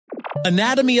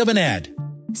Anatomy of an ad.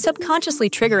 Subconsciously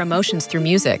trigger emotions through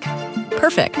music.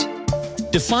 Perfect.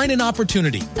 Define an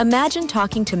opportunity. Imagine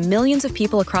talking to millions of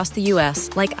people across the U.S.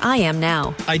 like I am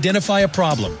now. Identify a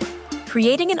problem.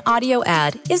 Creating an audio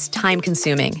ad is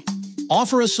time-consuming.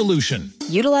 Offer a solution.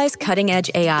 Utilize cutting-edge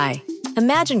AI.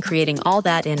 Imagine creating all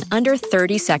that in under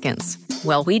 30 seconds.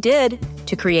 Well, we did,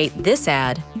 to create this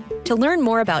ad. To learn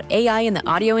more about AI in the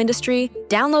audio industry,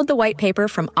 download the white paper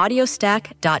from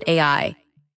audiostack.ai.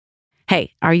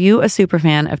 Hey, are you a super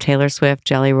fan of Taylor Swift,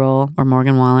 Jelly Roll, or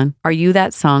Morgan Wallen? Are you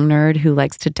that song nerd who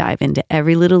likes to dive into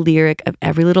every little lyric of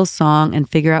every little song and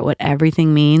figure out what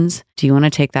everything means? Do you want to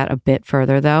take that a bit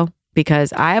further, though?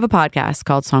 Because I have a podcast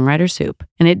called Songwriter Soup,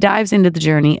 and it dives into the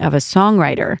journey of a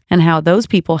songwriter and how those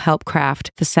people help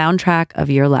craft the soundtrack of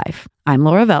your life. I'm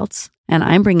Laura Veltz, and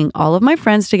I'm bringing all of my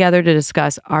friends together to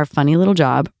discuss our funny little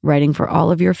job writing for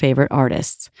all of your favorite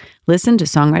artists. Listen to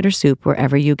Songwriter Soup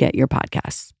wherever you get your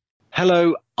podcasts.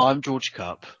 Hello, I'm George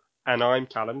Cupp. And I'm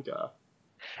Callum Gurr.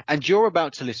 And you're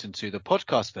about to listen to the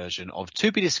podcast version of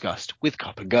To Be Discussed with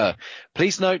Cupp and Gurr.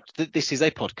 Please note that this is a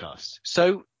podcast,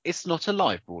 so it's not a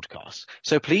live broadcast.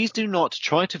 So please do not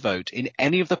try to vote in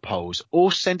any of the polls or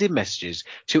send in messages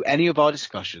to any of our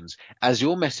discussions, as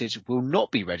your message will not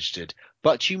be registered,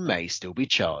 but you may still be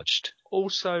charged.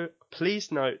 Also, please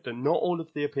note that not all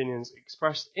of the opinions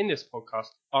expressed in this podcast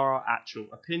are our actual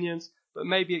opinions, but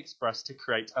may be expressed to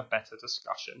create a better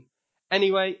discussion.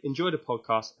 Anyway, enjoy the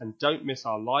podcast and don't miss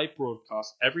our live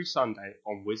broadcast every Sunday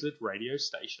on Wizard Radio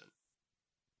Station.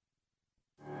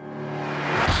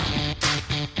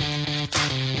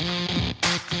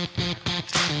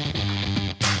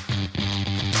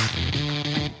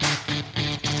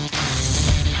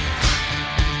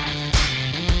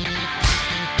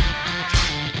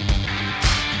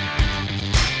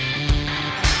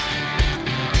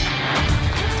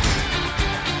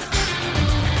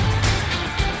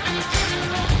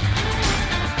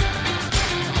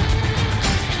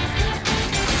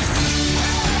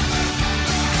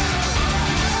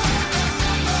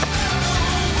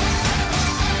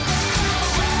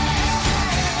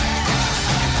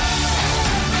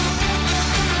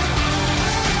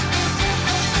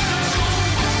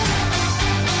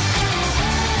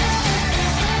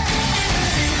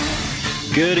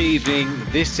 Good evening,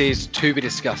 this is To Be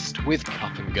Discussed with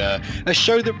Cupp and Gurr, a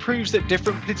show that proves that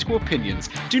different political opinions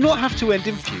do not have to end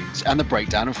in feuds and the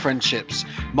breakdown of friendships.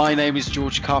 My name is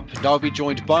George Cupp and I'll be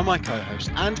joined by my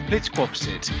co-host and political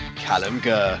opposite, Callum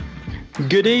Gurr.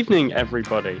 Good evening,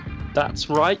 everybody. That's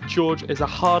right, George is a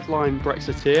hardline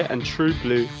Brexiteer and true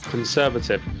blue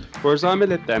Conservative, whereas I'm a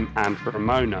Lib Dem and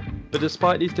Ramona. But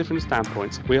despite these different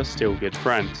standpoints, we are still good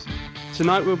friends.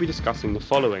 Tonight we'll be discussing the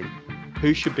following.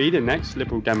 Who should be the next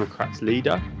Liberal Democrats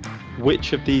leader?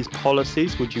 Which of these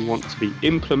policies would you want to be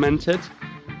implemented?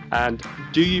 And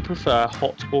do you prefer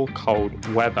hot or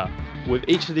cold weather? With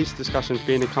each of these discussions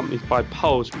being accompanied by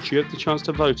polls which you have the chance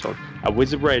to vote on at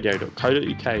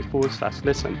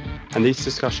wizardradio.co.uk/listen. And these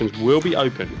discussions will be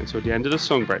open until the end of the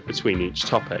song break between each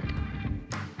topic.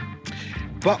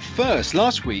 But first,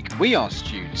 last week we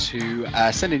asked you to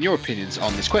send in your opinions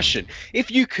on this question.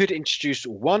 If you could introduce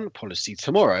one policy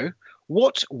tomorrow,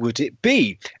 what would it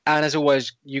be? And as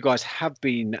always, you guys have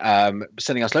been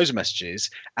sending us loads of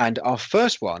messages. And our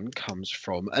first one comes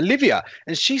from Olivia.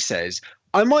 And she says,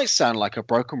 I might sound like a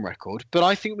broken record, but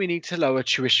I think we need to lower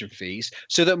tuition fees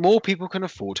so that more people can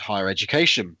afford higher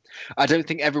education. I don't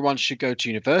think everyone should go to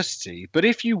university, but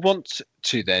if you want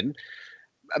to, then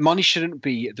money shouldn't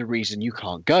be the reason you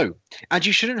can't go. And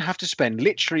you shouldn't have to spend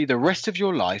literally the rest of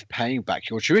your life paying back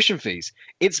your tuition fees.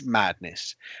 It's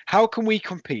madness. How can we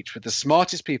compete with the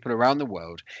smartest people around the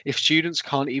world if students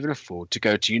can't even afford to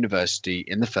go to university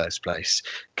in the first place?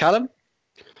 Callum?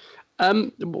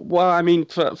 Well, I mean,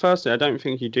 firstly, I don't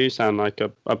think you do sound like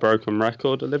a broken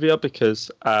record, Olivia, because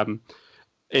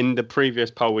in the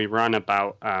previous poll we ran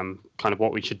about kind of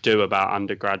what we should do about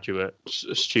undergraduate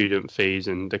student fees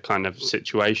and the kind of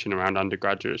situation around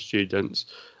undergraduate students.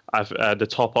 The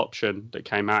top option that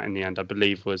came out in the end, I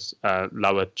believe, was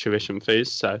lower tuition fees.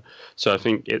 So I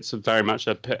think it's very much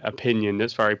an opinion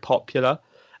that's very popular.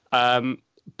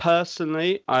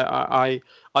 Personally, I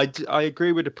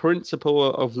agree with the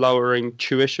principle of lowering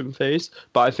tuition fees,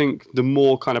 but I think the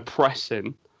more kind of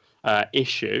pressing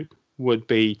issue would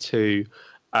be to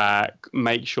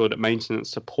make sure that maintenance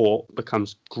support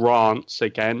becomes grants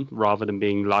again rather than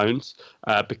being loans,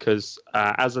 because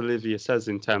as Olivia says,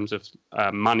 in terms of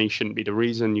money shouldn't be the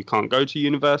reason you can't go to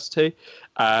university.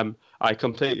 I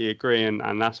completely agree,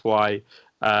 and that's why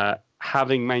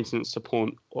having maintenance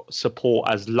support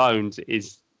as loans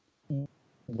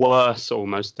worse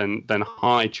almost than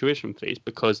high tuition fees,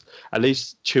 because at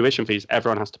least tuition fees,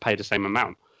 everyone has to pay the same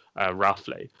amount,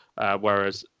 roughly.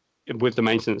 Whereas with the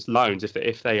maintenance loans,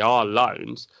 if they are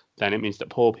loans, then it means that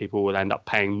poor people will end up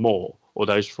paying more, or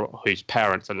those whose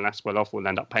parents are less well off will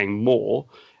end up paying more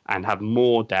and have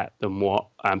more debt than what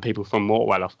people from more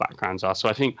well-off backgrounds are. So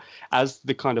I think as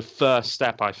the kind of first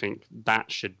step, I think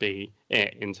that should be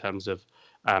it in terms of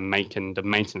making the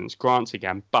maintenance grants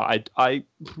again. But I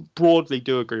broadly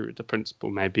do agree with the principle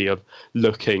maybe of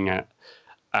looking at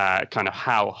kind of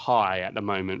how high at the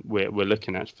moment we're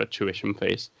looking at for tuition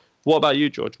fees. What about you,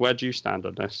 George? Where do you stand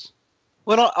on this?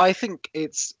 Well, I think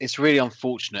it's really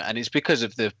unfortunate, and it's because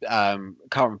of the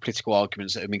current political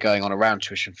arguments that have been going on around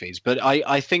tuition fees. But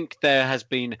I think there has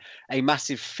been a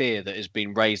massive fear that has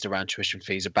been raised around tuition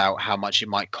fees about how much it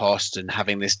might cost and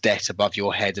having this debt above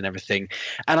your head and everything.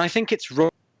 And I think it's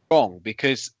wrong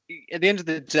because at the end of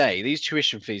the day, these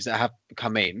tuition fees that have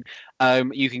come in,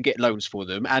 you can get loans for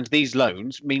them, and these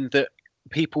loans mean that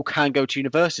people can go to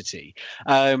university,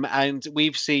 and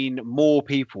we've seen more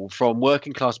people from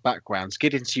working class backgrounds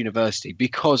get into university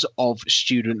because of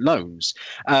student loans.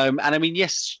 And I mean,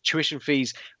 yes, tuition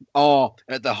fees are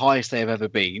at the highest they have ever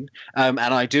been, and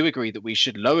I do agree that we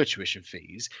should lower tuition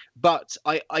fees, but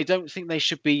I don't think they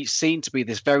should be seen to be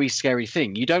this very scary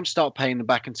thing. You don't start paying them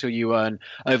back until you earn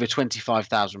over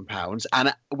 £25,000,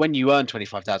 and when you earn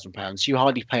 £25,000 you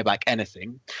hardly pay back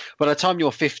anything. By the time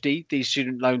you're 50, these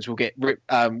student loans will get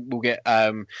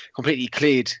completely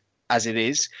cleared as it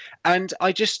is. And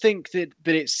I just think that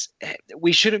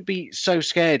we shouldn't be so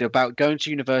scared about going to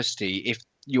university if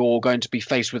you're going to be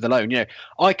faced with a loan. You know,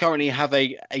 I currently have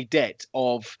a debt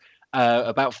of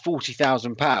about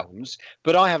 £40,000,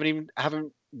 but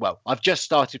I've just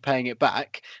started paying it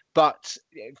back. But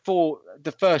for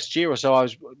the first year or so I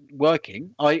was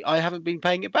working, I haven't been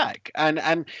paying it back,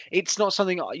 and it's not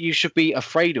something you should be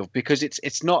afraid of, because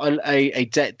it's not a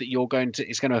debt that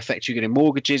it's going to affect you getting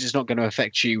mortgages. It's not going to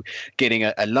affect you getting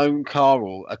a loan car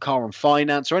or a car on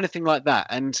finance or anything like that.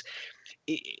 And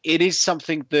it is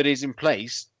something that is in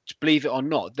place, believe it or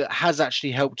not, that has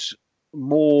actually helped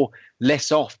more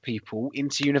less off people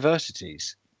into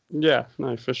universities. Yeah,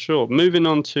 no, for sure. Moving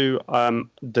on to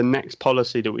the next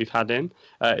policy that we've had in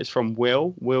is from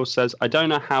Will. Will says, I don't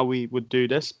know how we would do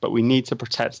this, but we need to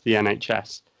protect the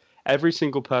NHS. Every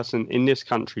single person in this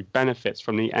country benefits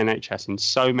from the NHS in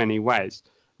so many ways,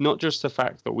 not just the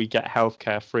fact that we get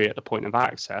healthcare free at the point of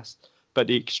access, but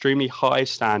the extremely high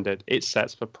standard it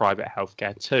sets for private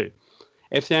healthcare too.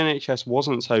 If the NHS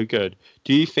wasn't so good,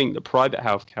 do you think that private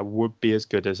healthcare would be as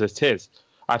good as it is?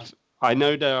 I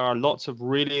know there are lots of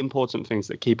really important things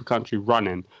that keep a country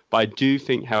running, but I do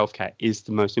think healthcare is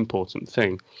the most important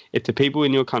thing. If the people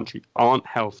in your country aren't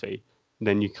healthy,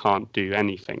 then you can't do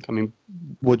anything. I mean,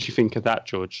 what do you think of that,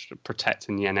 George,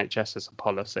 protecting the NHS as a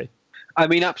policy? I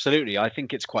mean, absolutely. I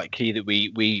think it's quite key that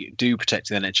we do protect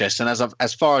the NHS. And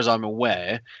as far as I'm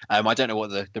aware, I don't know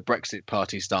what the Brexit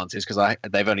Party stance is, because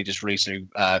they've only just recently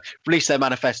released their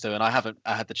manifesto, and I haven't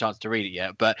had the chance to read it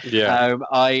yet. But yeah.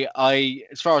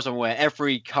 As far as I'm aware,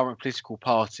 every current political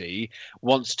party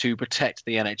wants to protect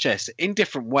the NHS in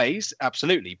different ways,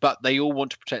 absolutely. But they all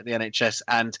want to protect the NHS,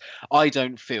 and I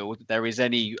don't feel that there is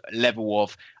any level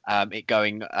of it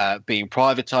being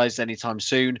privatised anytime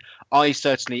soon. I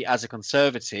certainly, as a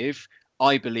Conservative,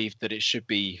 I believe that it should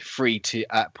be free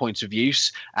at point of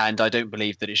use, and I don't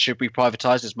believe that it should be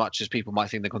privatised, as much as people might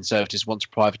think the Conservatives want to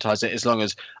privatise it. As long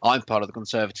as I'm part of the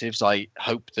Conservatives, I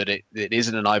hope that it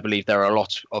isn't, and I believe there are a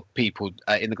lot of people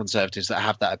in the Conservatives that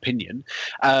have that opinion.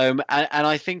 And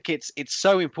I think it's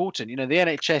so important. You know, the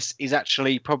NHS is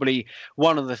actually probably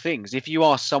one of the things. If you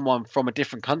ask someone from a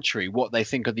different country what they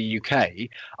think of the UK,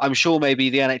 I'm sure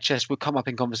maybe the NHS would come up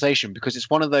in conversation, because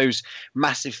it's one of those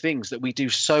massive things that we do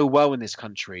so well in this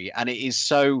country, and it is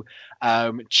so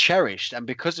cherished, and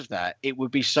because of that it would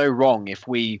be so wrong if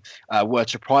we were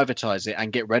to privatize it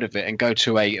and get rid of it and go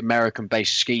to a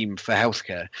American-based scheme for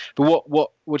healthcare. But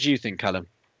what do you think, Callum?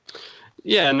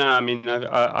 Yeah, no, I mean,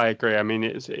 I agree. I mean,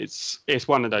 it's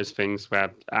one of those things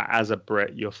where, as a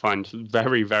Brit, you'll find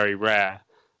very, very rare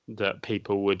that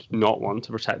people would not want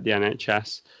to protect the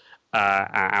NHS.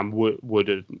 And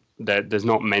there's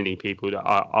not many people that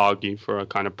argue for a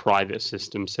kind of private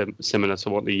system similar to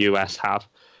what the US have.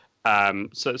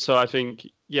 So I think,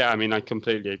 yeah, I mean, I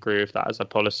completely agree with that as a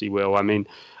policy, Will. I mean,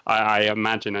 I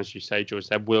imagine, as you say, George,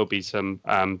 there will be some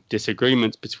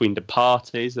disagreements between the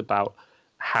parties about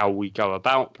how we go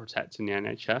about protecting the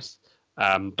NHS.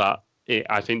 But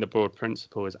I think the broad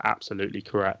principle is absolutely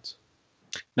correct.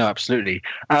 No, absolutely.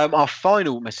 Our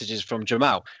final message is from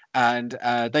Jamal, And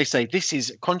they say this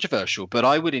is controversial, but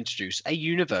I would introduce a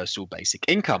universal basic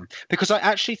income because I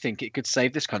actually think it could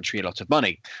save this country a lot of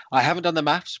money. I haven't done the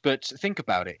maths, but think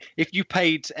about it. If you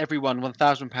paid everyone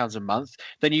 £1,000 a month,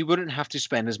 then you wouldn't have to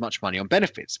spend as much money on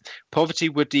benefits. Poverty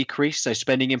would decrease, so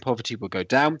spending in poverty would go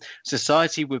down.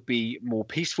 Society would be more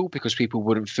peaceful because people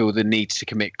wouldn't feel the need to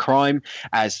commit crime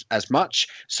as much.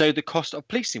 So the cost of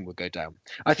policing would go down.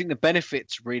 I think the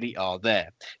benefits really are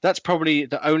there. That's probably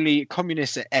the only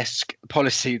communist-esque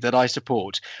policy that I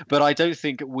support, but I don't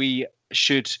think we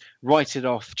should write it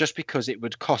off just because it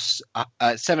would cost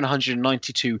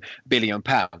 £792 billion.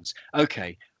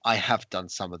 Okay, I have done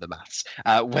some of the maths,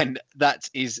 when that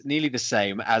is nearly the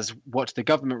same as what the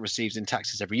government receives in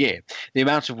taxes every year, the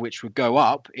amount of which would go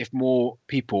up if more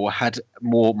people had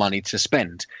more money to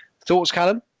spend. Thoughts,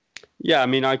 Callum? Yeah, I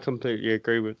mean, I completely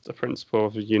agree with the principle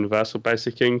of a universal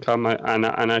basic income, and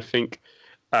I think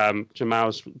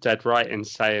Jamal's dead right in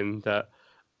saying that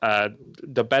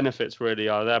the benefits really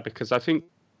are there, because I think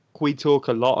we talk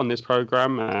a lot on this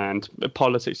program, and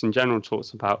politics in general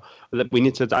talks about that we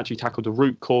need to actually tackle the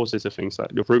root causes of things,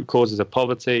 like the root causes of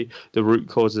poverty, the root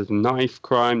causes of knife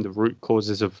crime, the root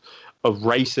causes of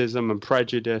racism and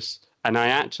prejudice. And I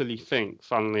actually think,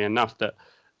 funnily enough, that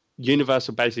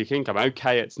universal basic income,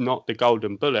 okay, it's not the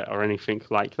golden bullet or anything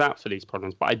like that for these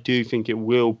problems, but I do think it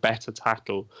will better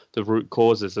tackle the root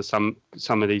causes of some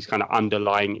of these kind of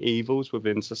underlying evils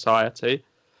within society.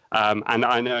 And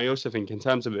I also think in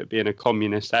terms of it being a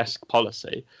communist-esque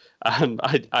policy,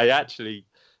 I actually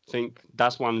think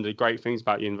that's one of the great things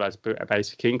about universal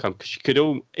basic income, because you could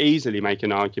all easily make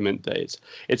an argument that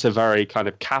it's a very kind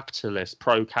of capitalist,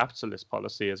 pro-capitalist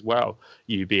policy as well,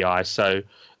 UBI. So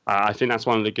I think that's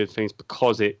one of the good things,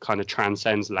 because it kind of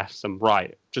transcends left and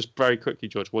right. Just very quickly,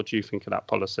 George, what do you think of that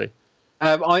policy?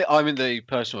 I'm in the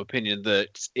personal opinion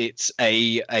that it's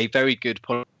a very good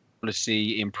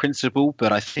policy in principle,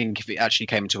 but I think if it actually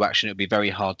came into action, it would be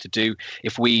very hard to do.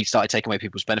 If we started taking away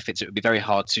people's benefits, it would be very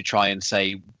hard to try and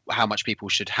say how much people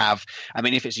should have. I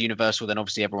mean, if it's universal, then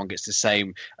obviously everyone gets the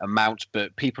same amount,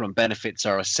 but people on benefits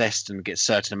are assessed and get a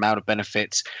certain amount of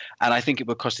benefits. And I think it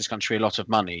would cost this country a lot of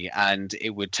money, and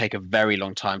it would take a very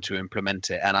long time to implement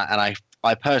it. And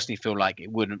I personally feel like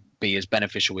it wouldn't be as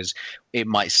beneficial as it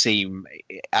might seem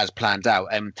as planned out.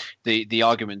 And the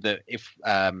argument that if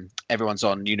everyone's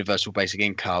on universal basic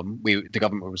income, the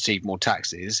government will receive more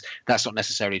taxes, that's not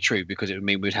necessarily true, because it would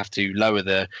mean we'd have to lower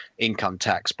the income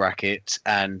tax bracket,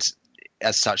 and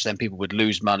as such, then people would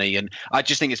lose money. And I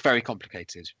just think it's very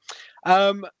complicated.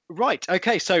 Right.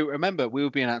 Okay. So remember, we will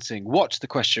be announcing what the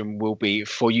question will be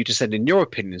for you to send in your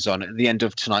opinions on at the end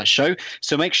of tonight's show.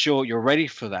 So make sure you're ready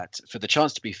for that, for the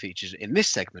chance to be featured in this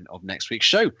segment of next week's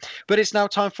show. But it's now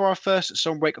time for our first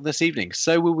song break of this evening.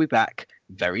 So we'll be back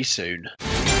very soon.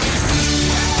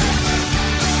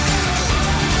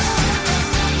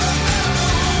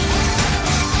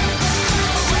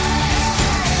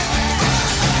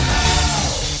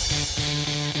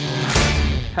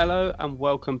 Hello and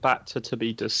welcome back to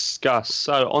Be Discussed.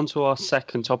 So on to our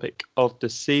second topic of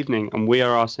this evening, and we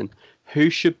are asking, who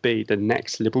should be the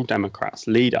next Liberal Democrats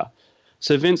leader?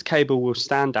 So Vince Cable will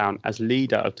stand down as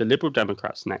leader of the Liberal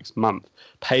Democrats next month,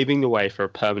 paving the way for a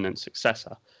permanent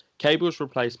successor. Cable's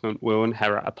replacement will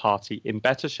inherit a party in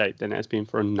better shape than it has been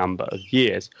for a number of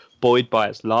years, buoyed by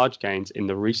its large gains in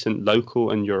the recent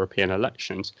local and European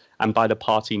elections, and by the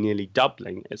party nearly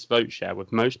doubling its vote share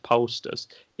with most pollsters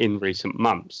in recent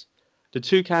months. The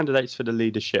two candidates for the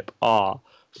leadership are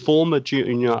former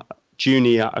Junior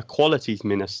Equalities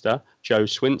Minister Joe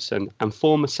Swinson and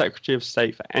former Secretary of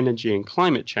State for Energy and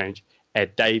Climate Change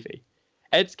Ed Davey.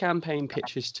 Ed's campaign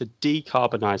pitches to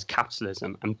decarbonise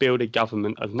capitalism and build a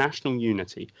government of national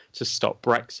unity to stop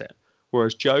Brexit,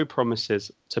 whereas Joe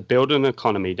promises to build an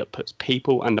economy that puts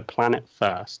people and the planet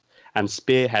first and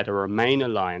spearhead a Remain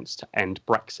alliance to end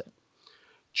Brexit.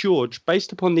 George,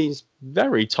 based upon these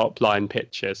very top-line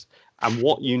pictures and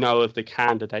what you know of the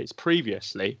candidates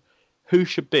previously, who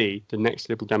should be the next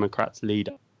Liberal Democrats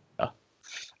leader?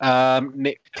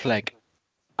 Nick Clegg.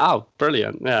 Oh,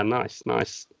 brilliant. Yeah, nice.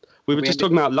 We were just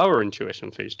talking about lower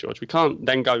tuition fees, George. We can't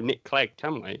then go Nick Clegg,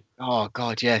 can we? Oh,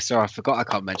 God, yeah. Sorry, I forgot I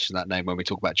can't mention that name when we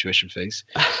talk about tuition fees.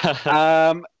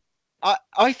 I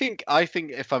think,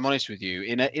 if I'm honest with you,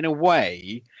 in a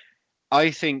way,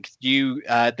 I think the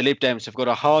Lib Dems have got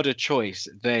a harder choice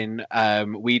than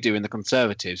we do in the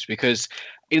Conservatives, because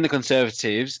in the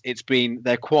Conservatives,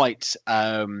 they're quite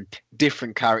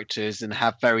different characters and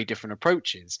have very different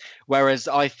approaches. Whereas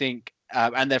I think,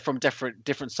 and they're from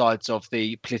different sides of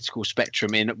the political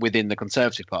spectrum within the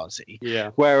Conservative Party. Yeah.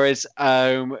 Whereas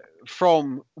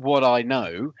from what I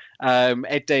know,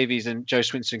 Ed Davies and Joe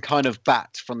Swinson kind of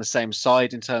bat from the same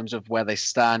side in terms of where they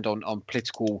stand on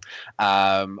political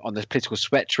on the political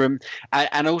spectrum,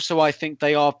 and also I think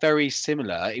they are very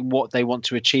similar in what they want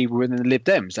to achieve within the Lib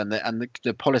Dems and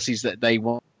the policies that they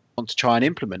want to try and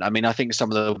implement. I mean, I think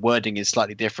some of the wording is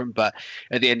slightly different, but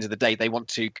at the end of the day, they want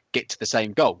to get to the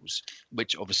same goals,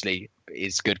 which obviously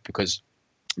is good because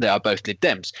they are both Lib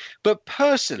Dems. But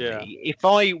personally, if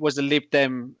I was a Lib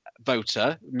Dem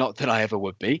voter, not that I ever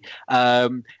would be,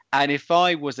 and if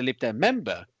I was a Lib Dem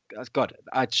member, God,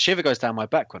 a shiver goes down my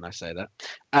back when I say that.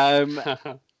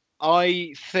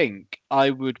 I think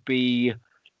I would be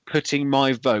putting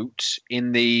my vote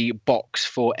in the box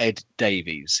for Ed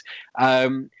Davies.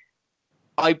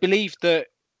 I believe that.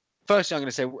 Firstly, I'm going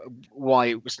to say why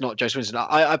it was not Joe Swinson.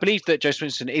 I believe that Joe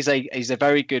Swinson is a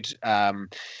very good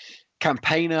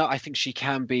campaigner. I think she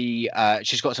can be.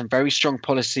 She's got some very strong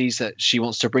policies that she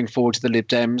wants to bring forward to the Lib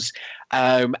Dems,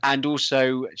 and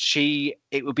also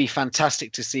it would be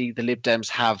fantastic to see the Lib Dems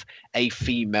have a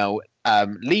female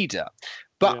leader.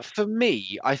 But for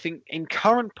me, I think in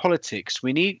current politics,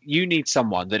 you need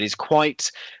someone that is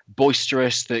quite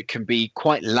boisterous, that can be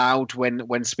quite loud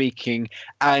when speaking,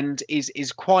 and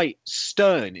is quite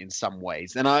stern in some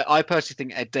ways. And I personally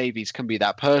think Ed Davies can be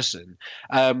that person.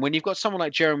 When you've got someone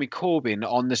like Jeremy Corbyn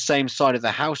on the same side of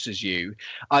the house as you,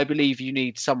 I believe you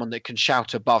need someone that can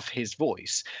shout above his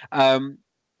voice.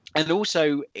 And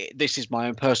also, this is my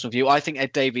own personal view, I think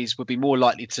Ed Davies would be more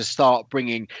likely to start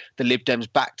bringing the Lib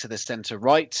Dems back to the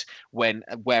centre-right, where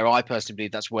I personally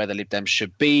believe that's where the Lib Dems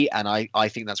should be. And I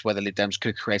think that's where the Lib Dems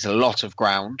could create a lot of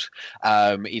ground,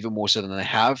 even more so than they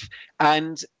have.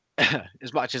 And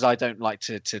as much as I don't like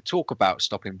to talk about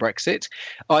stopping Brexit,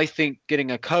 I think getting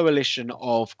a coalition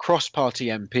of cross-party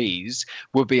MPs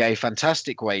would be a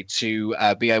fantastic way to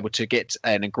be able to get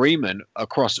an agreement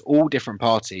across all different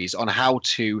parties on how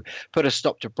to put a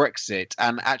stop to Brexit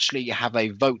and actually have a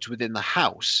vote within the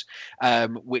House,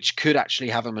 which could actually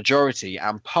have a majority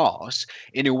and pass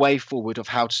in a way forward of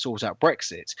how to sort out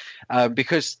Brexit.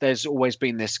 Because there's always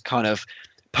been this kind of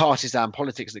partisan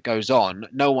politics that goes on,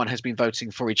 no one has been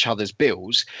voting for each other's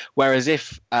bills. Whereas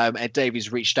if Ed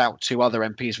Davies reached out to other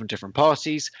MPs from different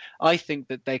parties, I think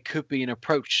that there could be an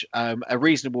approach, a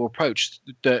reasonable approach,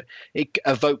 that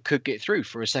a vote could get through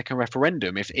for a second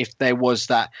referendum if there was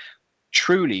that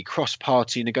truly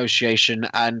cross-party negotiation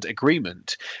and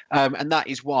agreement. And that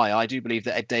is why I do believe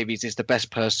that Ed Davies is the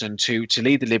best person to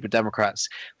lead the Liberal Democrats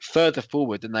further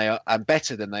forward than they are and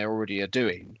better than they already are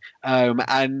doing.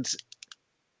 And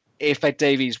if Ed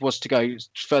Davies was to go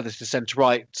further to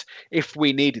centre-right, if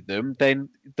we needed them, then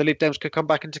the Lib Dems could come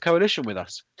back into coalition with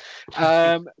us.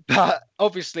 But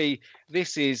obviously,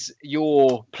 this is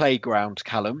your playground,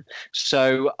 Callum.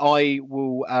 So I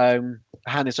will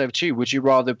hand this over to you. Would you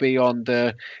rather be on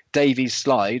the Davies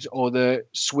slide or the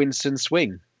Swinson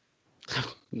swing?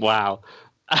 Wow.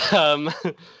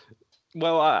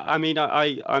 Well,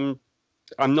 I'm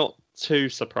not too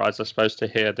surprised, I suppose, to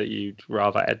hear that you'd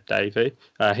rather Ed Davey.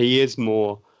 He is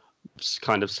more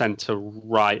kind of centre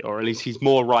right, or at least he's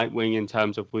more right wing in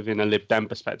terms of within a Lib Dem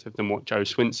perspective than what Joe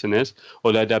Swinson is,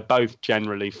 although they're both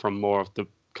generally from more of the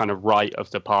kind of right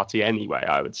of the party anyway,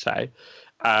 I would say.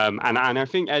 And I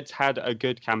think Ed's had a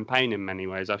good campaign in many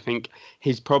ways. I think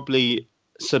he's probably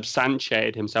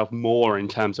substantiated himself more in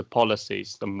terms of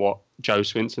policies than what Joe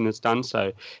Swinson has done.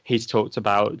 So he's talked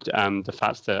about the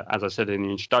fact that, as I said in the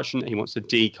introduction, he wants to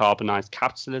decarbonise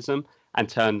capitalism and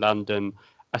turn London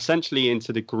essentially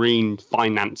into the green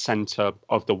finance centre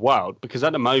of the world. Because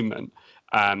at the moment,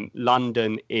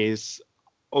 London is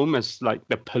almost like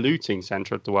the polluting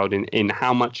centre of the world in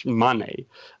how much money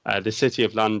the City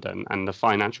of London and the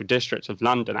financial districts of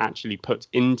London actually put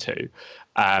into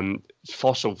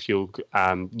fossil fuel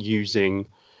using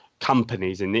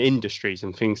companies in the industries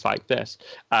and things like this.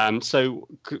 So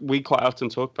we quite often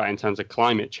talk about in terms of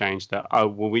climate change that,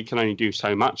 we can only do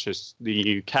so much as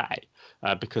the UK.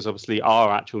 Because obviously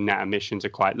our actual net emissions are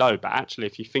quite low. But actually,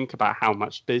 if you think about how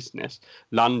much business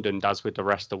London does with the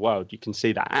rest of the world, you can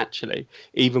see that actually,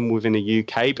 even within a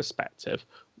UK perspective,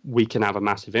 we can have a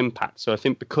massive impact. So I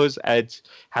think because Ed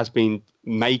has been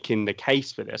making the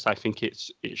case for this, I think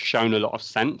it's shown a lot of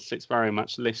sense. It's very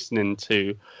much listening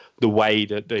to the way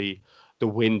that the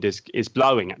wind is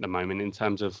blowing at the moment in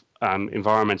terms of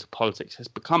environmental politics has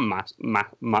become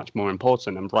much more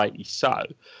important, and rightly so.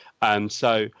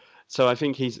 So I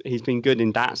think he's been good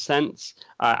in that sense.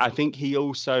 I think he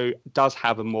also does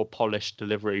have a more polished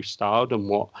delivery style than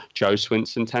what Joe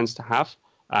Swinson tends to have.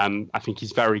 I think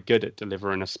he's very good at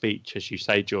delivering a speech, as you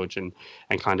say, George, and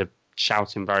kind of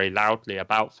shouting very loudly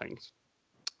about things.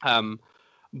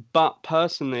 But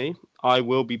personally, I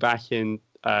will be back in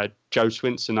Joe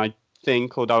Swinson. I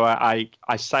think, although I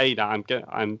say that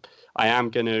I am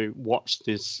going to watch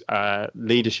this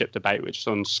leadership debate, which is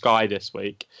on Sky this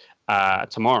week,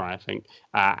 tomorrow, I think,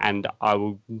 and I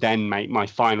will then make my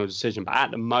final decision. But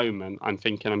at the moment, I'm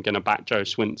thinking I'm going to back Joe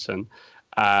Swinson.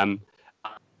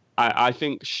 I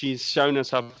think she's shown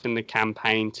herself in the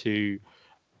campaign to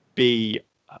be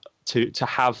to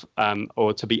have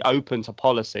or to be open to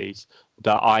policies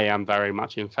that I am very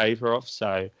much in favour of.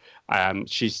 So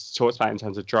she's talked about in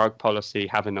terms of drug policy,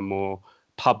 having a more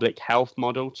public health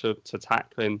model to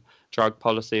tackling drug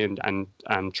policy and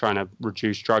trying to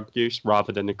reduce drug use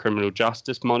rather than the criminal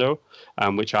justice model,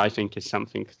 which I think is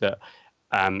something that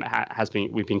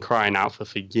we've been crying out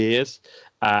for years.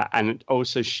 And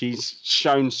also she's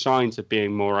shown signs of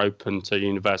being more open to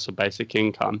universal basic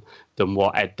income than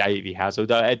what Ed Davey has,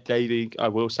 although Ed Davey, I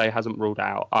will say, hasn't ruled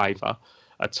out either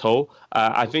at all.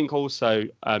 I think also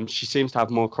she seems to have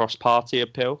more cross-party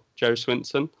appeal, Joe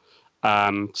Swinson.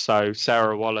 So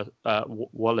Sarah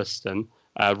Wollaston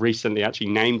recently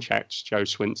actually name-checked Joe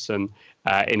Swinson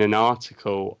in an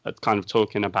article kind of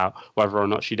talking about whether or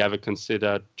not she'd ever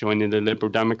consider joining the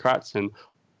Liberal Democrats. And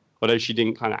although she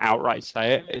didn't kind of outright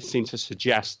say it, it seemed to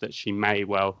suggest that she may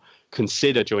well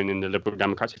consider joining the Liberal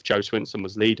Democrats if Joe Swinson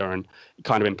was leader. And it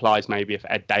kind of implies maybe if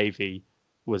Ed Davey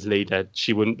was leader,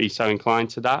 she wouldn't be so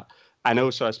inclined to that. And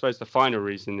also, I suppose the final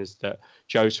reason is that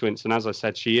Joe Swinson, as I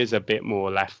said, she is a bit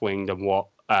more left-wing than what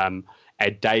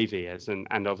Ed Davey is.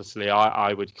 And obviously,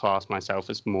 I would class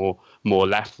myself as more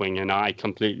left-wing. And I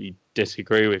completely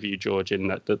disagree with you, George, in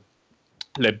that the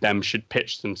Lib Dems should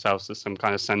pitch themselves as some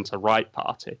kind of centre-right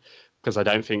party, because I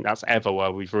don't think that's ever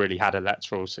where we've really had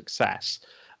electoral success.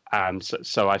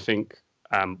 So I think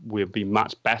we'll be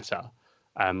much better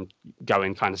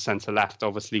going kind of centre-left.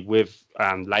 Obviously, with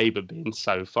Labour being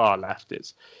so far left,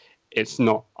 it's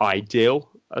not ideal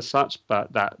as such,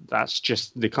 but that's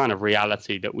just the kind of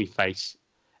reality that we face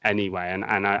anyway.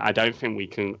 And I don't think we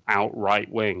can outright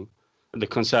wing the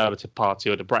Conservative Party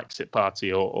or the Brexit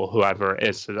Party or whoever it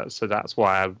is. So that's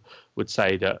why I would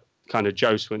say that kind of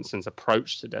Joe Swinson's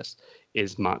approach to this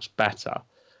is much better.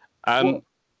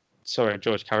 Sorry,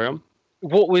 George, carry on.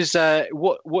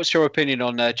 What's your opinion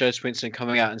on Joe Swinson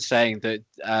coming out and saying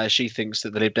that she thinks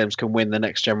that the Lib Dems can win the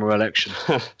next general election?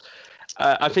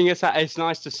 I think it's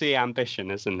nice to see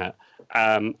ambition, isn't it?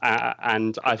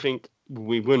 And I think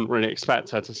we wouldn't really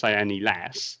expect her to say any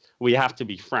less. We have to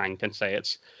be frank and say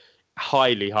it's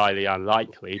highly, highly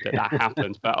unlikely that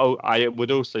happens. But I would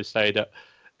also say that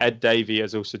Ed Davey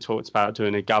has also talked about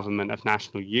doing a government of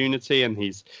national unity, and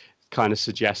he's kind of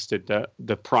suggested that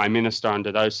the Prime Minister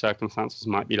under those circumstances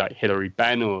might be like Hilary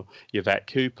Benn or Yvette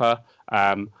Cooper.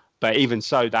 But even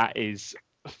so, that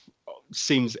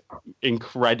seems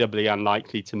incredibly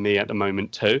unlikely to me at the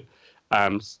moment too.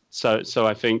 So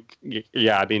I think,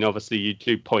 yeah, I mean, obviously you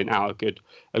do point out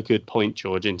a good point,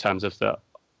 George, in terms of that.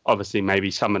 Obviously,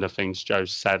 maybe some of the things Joe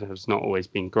said has not always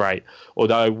been great.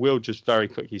 Although I will just very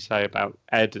quickly say about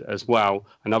Ed as well,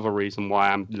 another reason why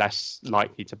I'm less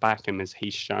likely to back him is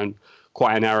he's shown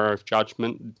quite an error of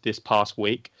judgment this past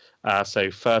week. So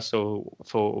first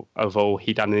of all,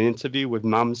 he done an interview with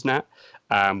Mumsnet,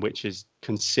 which is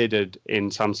considered in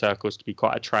some circles to be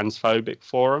quite a transphobic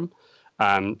forum.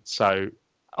 So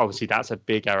obviously that's a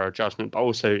big error of judgment, but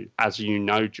also, as you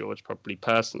know, George, probably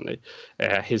personally,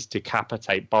 his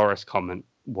decapitate Boris comment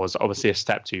was obviously a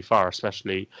step too far,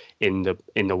 especially in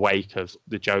the wake of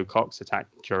the Joe Cox attack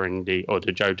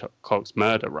the Joe Cox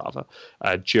murder rather,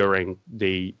 during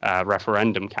the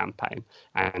referendum campaign.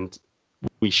 And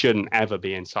we shouldn't ever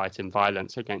be inciting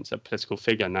violence against a political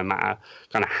figure, no matter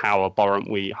kind of how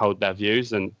abhorrent we hold their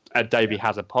views. And Ed Davey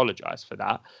has apologised for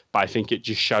that, but I think it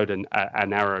just showed an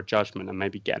error of judgment and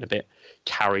maybe getting a bit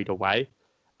carried away.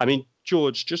 I mean,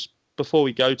 George, just before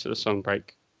we go to the song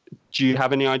break, do you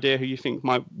have any idea who you think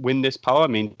might win this poll? I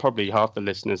mean, probably half the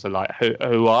listeners are like,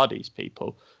 who are these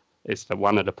people? Is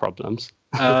one of the problems.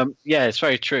 Yeah, it's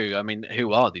very true. I mean,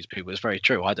 who are these people? It's very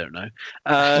true. I don't know.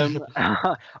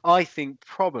 I think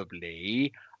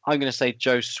probably I'm going to say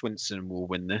Joe Swinson will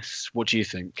win this. What do you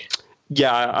think?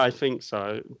 Yeah, I think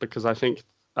so, because I think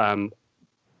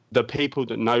the people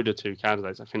that know the two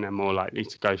candidates, I think they're more likely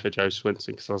to go for Joe Swinson,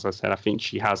 because, as I said, I think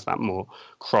she has that more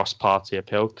cross-party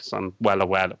appeal, because I'm well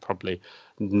aware that probably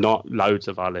not loads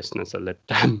of our listeners are Lib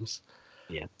Dems.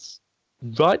 Yes.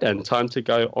 Right then, time to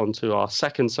go on to our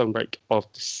second song break of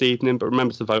this evening. But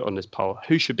remember to vote on this poll.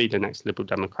 Who should be the next Liberal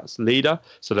Democrats leader?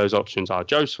 So those options are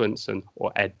Joe Swinson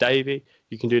or Ed Davey.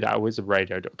 You can do that at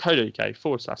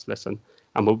wizardradio.co.uk/listen.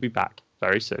 And we'll be back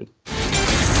very soon.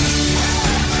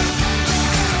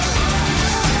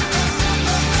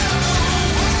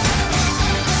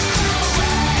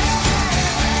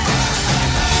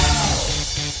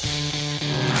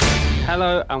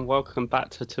 Hello and welcome back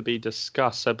to be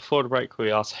discussed. So before the break,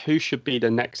 we asked who should be the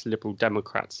next Liberal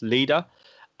Democrats leader,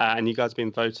 and you guys have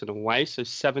been voting away. So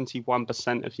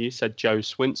 71% of you said Joe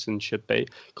Swinson should be,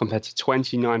 compared to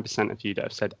 29% of you that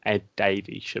have said Ed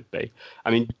Davey should be.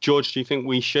 I mean, George, do you think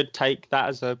we should take that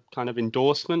as a kind of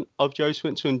endorsement of Joe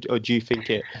Swinson, or do you think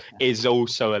it is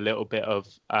also a little bit of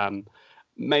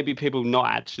maybe people not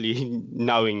actually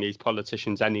knowing these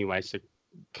politicians anyway, so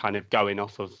kind of going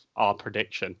off of our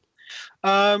prediction?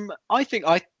 I think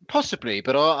possibly,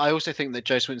 but I also think that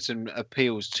Joe Swinson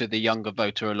appeals to the younger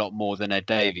voter a lot more than Ed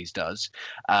Davies does.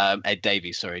 Ed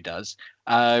Davies, sorry, does.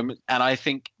 And I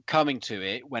think coming to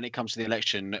it, when it comes to the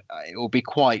election, it will be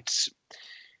quite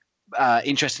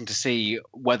interesting to see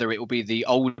whether it will be the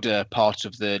older part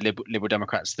of the Liberal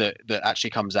Democrats that actually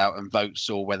comes out and votes,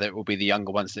 or whether it will be the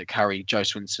younger ones that carry Joe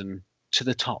Swinson to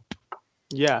the top.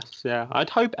 Yes, yeah. I'd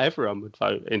hope everyone would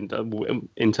vote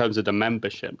in terms of the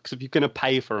membership, because if you're going to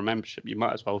pay for a membership, you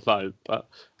might as well vote. But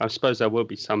I suppose there will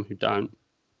be some who don't.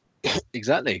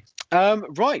 Exactly.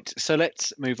 Right. So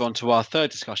let's move on to our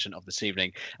third discussion of this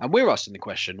evening. And we're asking the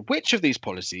question, which of these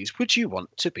policies would you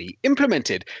want to be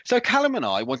implemented? So Callum and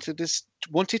I wanted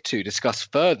to discuss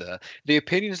further the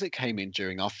opinions that came in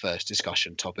during our first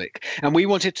discussion topic. And we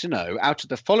wanted to know, out of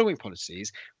the following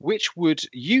policies, which would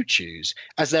you choose,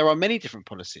 as there are many different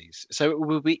policies. So it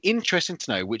will be interesting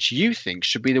to know which you think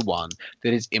should be the one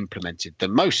that is implemented the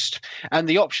most. And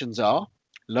the options are: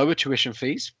 lower tuition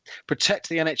fees, protect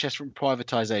the NHS from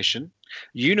privatisation,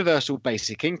 universal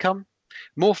basic income,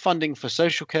 more funding for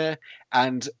social care,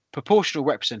 and proportional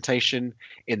representation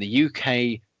in the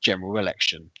UK general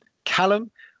election.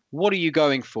 Callum, what are you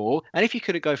going for? And if you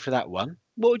couldn't go for that one,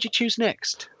 what would you choose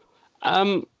next?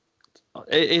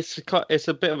 It's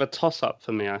a bit of a toss-up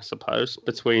for me, I suppose,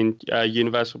 between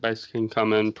universal basic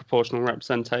income and proportional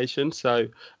representation. So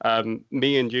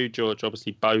me and you, George,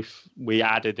 obviously both, we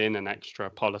added in an extra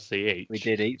policy each. We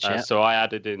did each, yeah. So I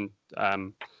added in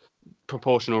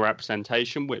proportional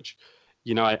representation, which,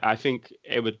 you know, I think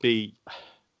it would be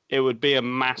a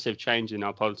massive change in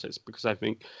our politics, because I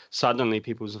think suddenly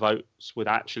people's votes would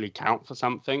actually count for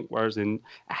something, whereas in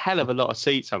a hell of a lot of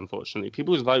seats, unfortunately,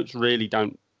 people's votes really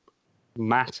don't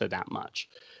matter that much.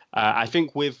 I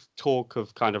think with talk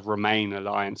of kind of Remain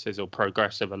alliances or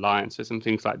progressive alliances and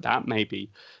things like that,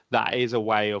 maybe that is a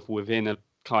way of, within a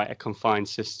quite a confined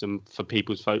system, for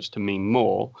people's votes to mean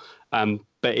more.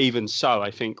 But even so,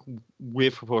 I think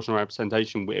with proportional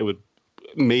representation, it would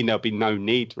mean there'll be no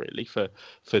need really for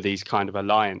these kind of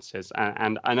alliances.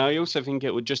 And I also think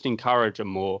it would just encourage a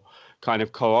more kind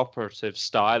of cooperative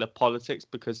style of politics,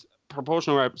 because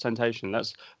proportional representation,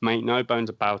 let's make no bones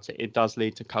about it, it does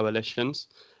lead to coalitions.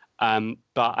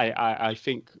 But I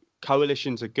think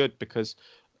coalitions are good, because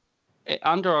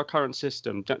under our current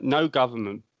system, no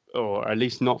government, or at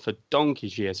least not for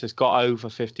donkey's years, has got over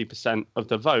 50% of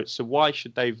the vote. So why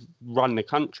should they run the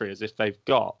country as if they've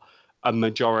got a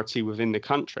majority within the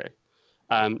country?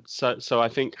 So I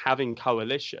think having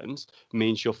coalitions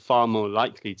means you're far more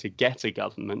likely to get a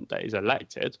government that is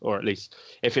elected, or at least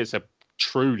if it's a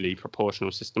truly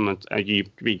proportional system,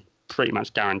 you'd be pretty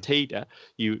much guaranteed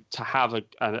to have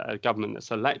a government that's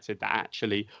elected that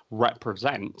actually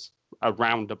represents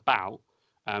around about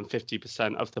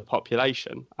 50% of the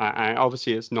population. And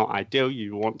obviously it's not ideal.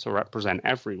 You want to represent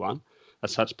everyone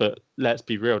as such, but let's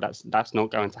be real, that's not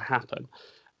going to happen.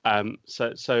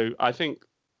 So I think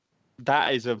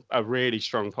that is a really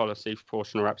strong policy for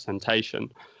proportional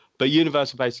representation. But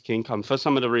universal basic income, for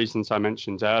some of the reasons I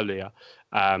mentioned earlier,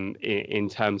 in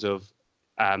terms of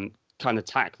kind of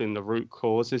tackling the root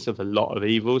causes of a lot of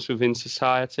evils within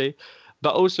society,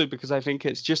 but also because I think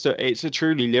it's a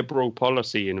truly liberal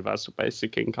policy, universal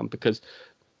basic income, because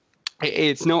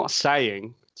it's not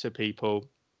saying to people,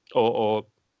 so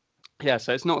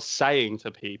it's not saying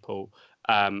to people,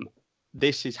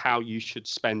 this is how you should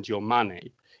spend your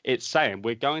money. It's saying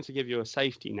we're going to give you a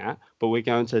safety net, but we're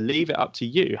going to leave it up to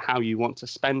you how you want to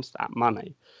spend that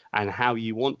money and how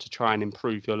you want to try and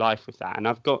improve your life with that. And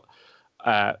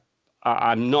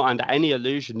I'm not under any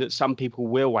illusion that some people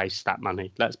will waste that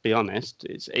money. Let's be honest.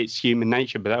 It's human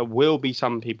nature, but there will be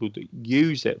some people that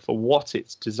use it for what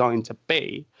it's designed to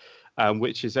be,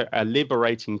 which is a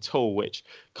liberating tool, which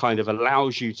kind of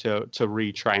allows you to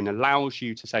retrain, allows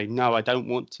you to say, no, I don't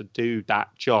want to do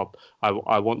that job.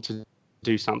 I want to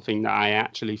do something that I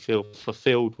actually feel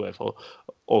fulfilled with,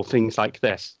 or things like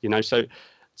this, you know. So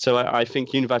I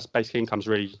think universal basic income is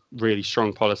really, really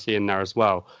strong policy in there as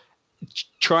well.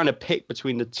 Trying to pick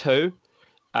between the two,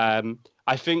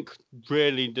 I think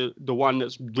really the one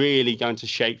that's really going to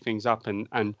shake things up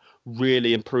and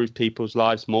really improve people's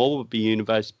lives more would be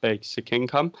universal basic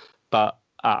income. but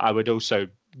I would also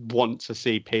want to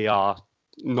see PR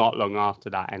not long after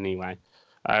that anyway.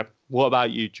 What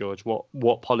about you, George?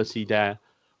 What policy there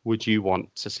would you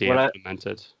want to see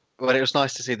implemented? Well, it was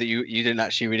nice to see that you didn't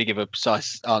actually really give a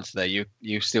precise answer there.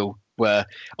 You still were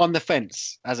on the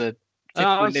fence as a.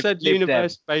 I said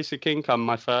universal basic income.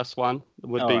 My first one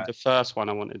would be the first one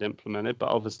I wanted implemented, but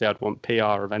obviously I'd want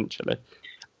PR eventually.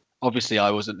 Obviously, I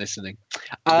wasn't listening.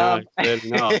 No, clearly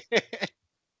not.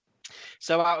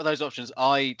 So out of those options,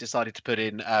 I decided to put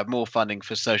in more funding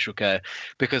for social care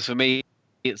because for me,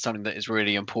 it's something that is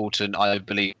really important. I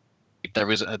believe there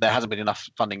hasn't been enough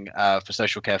funding for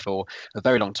social care for a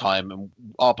very long time, and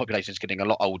our population is getting a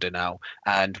lot older now,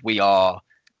 and we are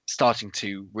starting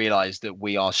to realize that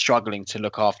we are struggling to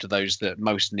look after those that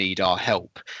most need our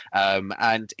help,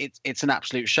 and it's an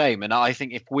absolute shame. And I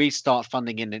think if we start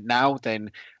funding in it now,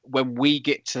 then when we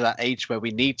get to that age where we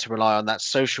need to rely on that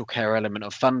social care element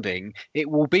of funding, it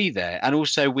will be there. And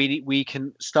also we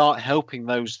can start helping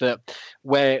those that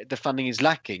where the funding is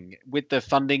lacking. With the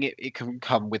funding, it can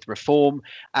come with reform,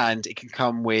 and it can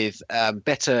come with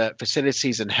better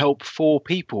facilities and help for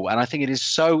people. And I think it is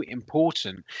so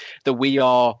important that we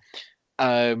are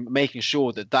making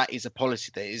sure that that is a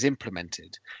policy that is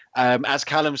implemented. As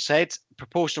Callum said,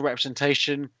 proportional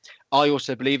representation, I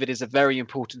also believe it is a very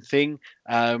important thing.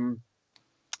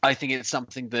 I think it's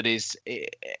something that is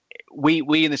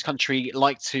we in this country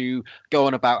like to go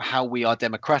on about how we are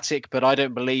democratic, but I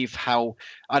don't believe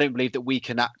that we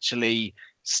can actually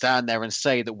stand there and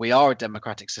say that we are a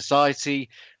democratic society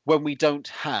when we don't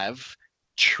have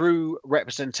true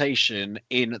representation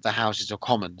in the Houses of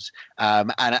Commons,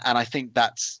 and I think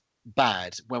that's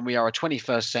bad when we are a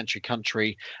 21st century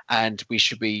country, and we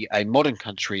should be a modern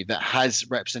country that has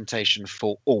representation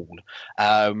for all.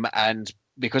 And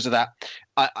because of that,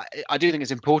 I do think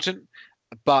it's important,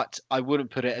 but I wouldn't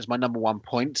put it as my number one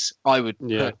point. I would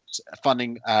put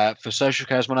funding for social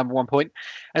care as my number one point.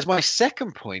 As my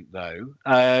second point, though,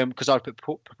 because I would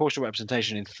put proportional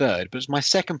representation in third, but as my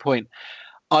second point,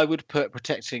 I would put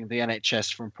protecting the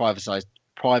NHS from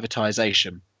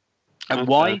privatisation. And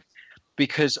why?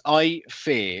 Because I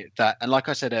fear that, and like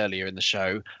I said earlier in the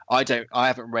show, I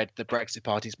haven't read the Brexit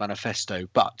Party's manifesto,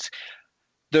 but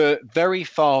the very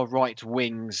far right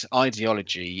wing's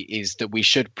ideology is that we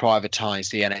should privatise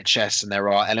the NHS, and there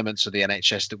are elements of the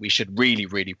NHS that we should really,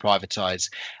 really privatise,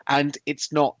 and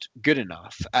it's not good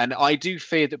enough. And I do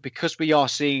fear that because we are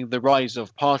seeing the rise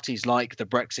of parties like the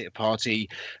Brexit Party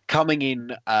coming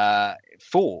in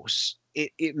force,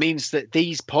 it means that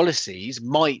these policies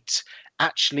might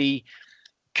actually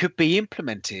could be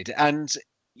implemented. And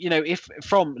if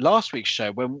from last week's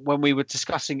show, when we were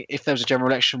discussing if there was a general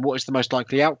election, what is the most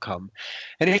likely outcome,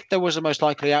 and if there was a most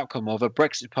likely outcome of a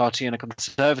Brexit Party and a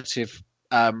Conservative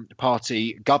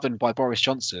party governed by Boris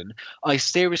Johnson, I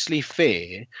seriously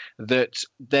fear that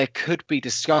there could be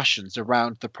discussions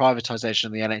around the privatisation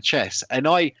of the NHS.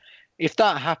 And if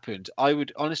that happened, I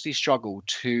would honestly struggle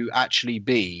to actually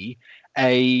be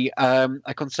a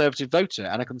Conservative voter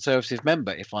and a Conservative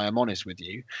member, if I am honest with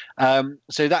you.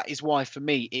 So that is why, for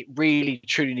me, it really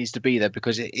truly needs to be there,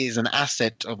 because it is an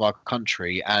asset of our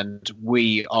country, and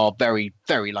we are very,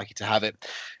 very lucky to have it.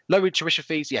 Lowered tuition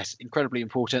fees, yes, incredibly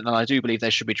important, and I do believe they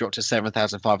should be dropped to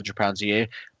 £7,500 a year.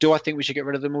 Do I think we should get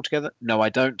rid of them altogether? No, I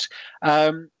don't.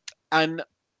 And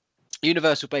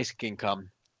universal basic income,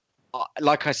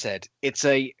 like I said, it's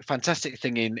a fantastic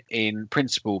thing in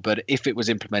principle, but if it was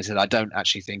implemented, I don't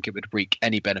actually think it would reap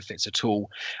any benefits at all.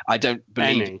 I don't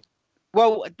believe. Any.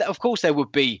 Well, of course there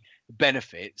would be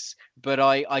benefits, but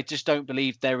I just don't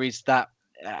believe there is that.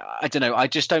 I don't know. I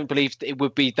just don't believe that it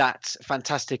would be that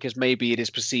fantastic as maybe it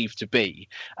is perceived to be.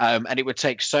 And it would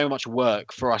take so much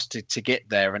work for us to get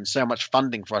there, and so much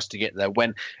funding for us to get there,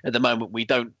 when at the moment we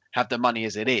don't have the money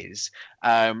as it is.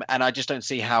 And I just don't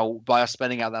see how, by us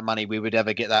spending out that money, we would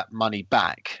ever get that money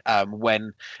back.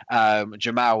 When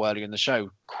Jamal earlier in the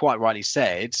show quite rightly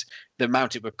said, the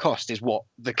amount it would cost is what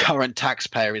the current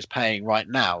taxpayer is paying right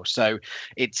now. So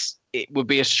it would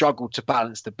be a struggle to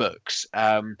balance the books.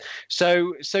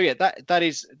 So yeah, that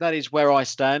is where I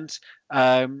stand.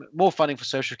 More funding for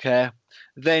social care,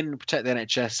 then protect the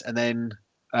NHS, and then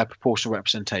proportional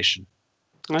representation.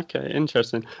 Okay,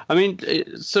 interesting. I mean,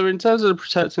 so in terms of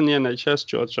protecting the NHS,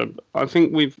 George, I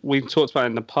think we've talked about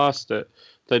in the past that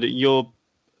you're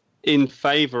in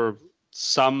favour of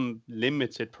some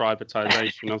limited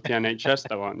privatisation of the NHS,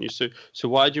 though, aren't you? So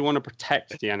why do you want to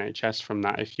protect the NHS from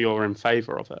that if you're in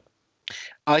favour of it?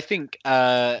 I think,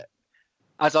 as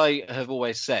I have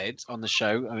always said on the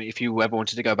show, I mean, if you ever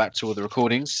wanted to go back to all the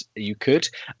recordings, you could.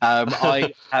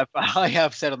 I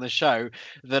have said on the show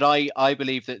that I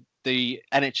believe that the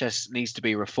NHS needs to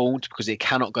be reformed because it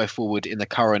cannot go forward in the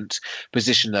current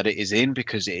position that it is in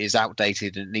because it is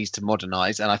outdated and it needs to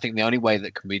modernise. And I think the only way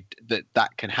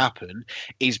that can happen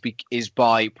is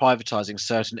by privatising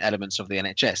certain elements of the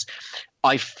NHS.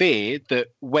 I fear that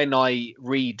when I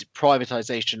read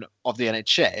privatisation of the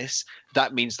NHS,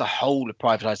 that means the whole of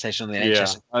privatisation of the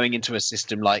NHS going into a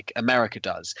system like America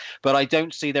does. But I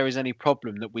don't see there is any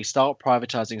problem that we start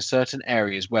privatising certain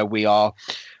areas where we are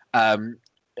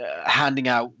handing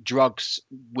out drugs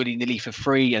willy-nilly for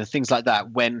free and things like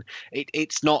that when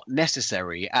it's not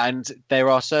necessary. And there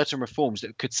are certain reforms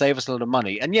that could save us a lot of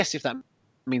money. And yes, if that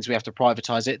means we have to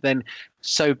privatize it, then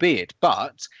so be it.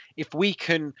 But if we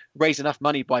can raise enough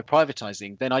money by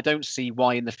privatizing, then I don't see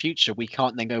why in the future we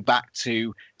can't then go back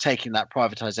to taking that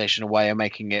privatization away and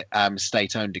making it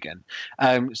state-owned again.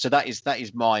 So that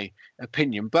is my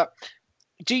opinion. But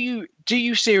do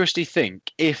you seriously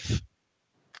think if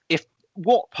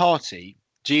what party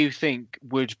do you think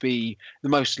would be the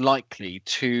most likely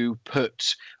to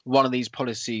put one of these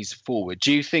policies forward?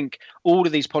 Do you think all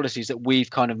of these policies that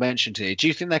we've kind of mentioned here, do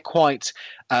you think they're quite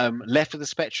left of the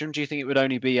spectrum? Do you think it would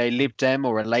only be a Lib Dem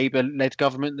or a Labour-led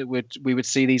government that we would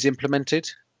see these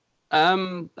implemented?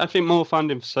 I think more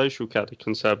funding for social care the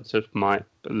Conservatives might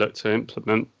look to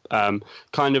implement.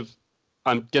 This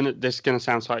is gonna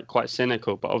sound quite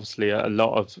cynical, but obviously a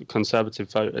lot of Conservative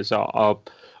voters are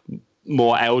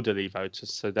more elderly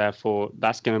voters, so therefore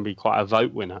that's going to be quite a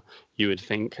vote winner, you would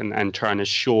think, and trying to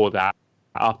shore that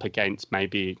up against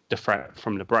maybe the threat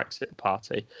from the Brexit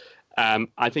Party.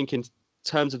 I think in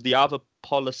terms of the other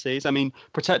policies, I mean,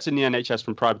 protecting the NHS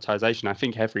from privatisation, I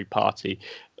think every party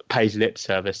pays lip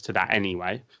service to that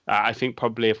anyway. I think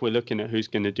probably if we're looking at who's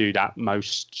going to do that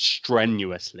most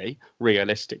strenuously,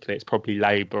 realistically, it's probably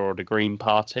Labour or the Green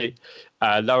Party.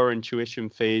 Lowering tuition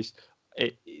fees,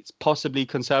 it's possibly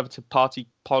Conservative Party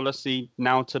policy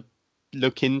now to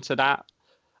look into that.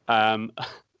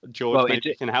 George, maybe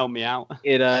you can help me out.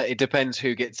 It depends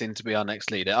who gets in to be our next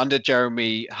leader. Under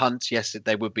Jeremy Hunt, yes,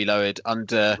 they would be lowered.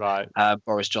 Under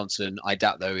Boris Johnson, I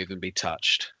doubt they'll even be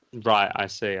touched. Right, I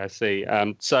see.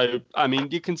 So, I mean,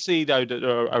 you can see, though,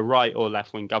 that a right or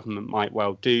left-wing government might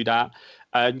well do that.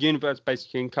 Universal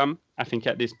basic income, I think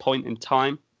at this point in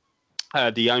time,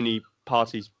 the only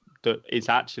parties that is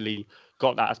actually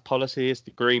got that as policy is the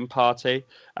Green Party.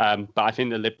 But I think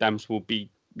the Lib Dems will be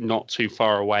not too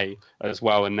far away as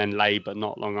well, and then Labour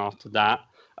not long after that.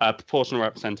 Proportional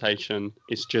representation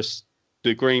is just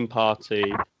the Green Party,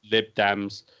 Lib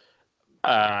Dems,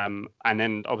 and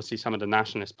then obviously some of the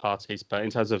nationalist parties. But in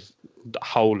terms of the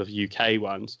whole of UK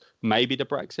ones, maybe the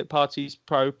Brexit Party's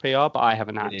pro-PR, but I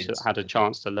haven't actually had a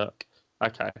chance to look.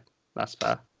 Okay, that's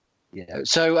fair. Yeah.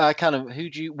 So, Callum, who?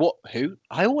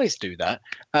 I always do that.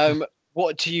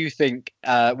 What do you think?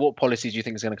 What policy do you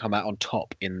think is going to come out on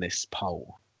top in this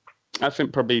poll? I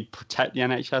think probably protect the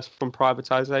NHS from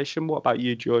privatisation. What about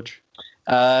you, George?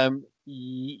 That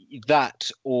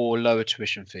or lower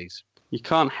tuition fees. You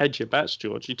can't hedge your bets,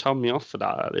 George. You told me off for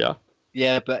that earlier.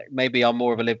 Yeah, but maybe I'm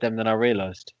more of a Lib Dem than I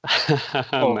realised.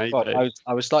 Maybe. God,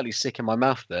 I was slightly sick in my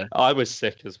mouth there. I was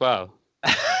sick as well.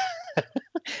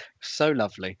 So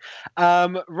lovely.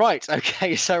 Right.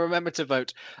 Okay. So remember to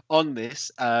vote on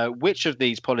this. Which of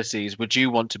these policies would you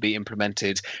want to be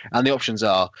implemented? And the options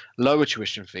are lower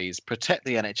tuition fees, protect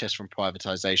the NHS from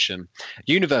privatisation,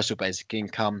 universal basic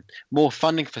income, more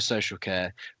funding for social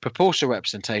care, proportional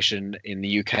representation in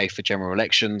the UK for general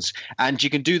elections. And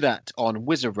you can do that on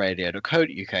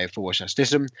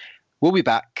wizardradio.co.uk/listen. We'll be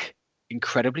back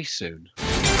incredibly soon.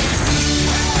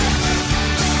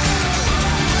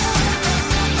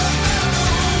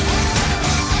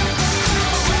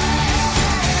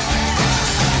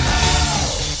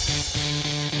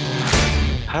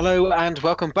 Hello and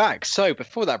welcome back. So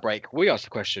before that break, we asked the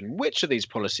question, which of these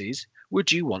policies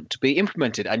would you want to be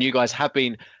implemented? And you guys have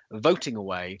been voting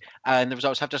away and the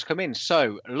results have just come in.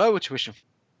 So lower tuition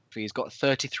fees got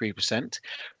 33%,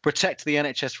 protect the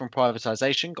NHS from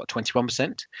privatisation got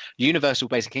 21%, universal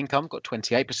basic income got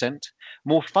 28%,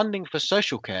 more funding for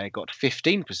social care got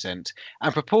 15%,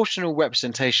 and proportional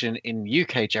representation in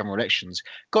UK general elections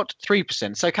got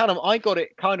 3%. So Callum, I got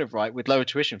it kind of right with lower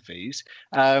tuition fees,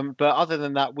 but other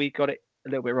than that, we got it a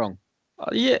little bit wrong.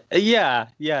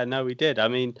 No, we did. I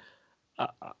mean,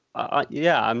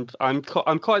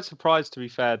 I'm quite surprised, to be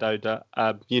fair, though, that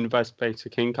universal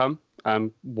basic income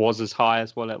was as high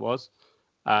as what it was.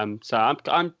 So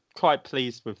I'm quite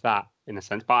pleased with that in a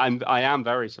sense. But I am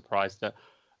very surprised that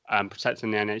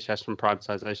protecting the NHS from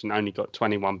privatisation only got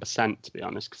 21%, to be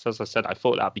honest. Because as I said, I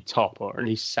thought that'd be top or at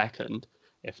least second,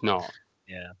 if not.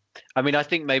 Yeah, I mean, I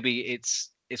think maybe it's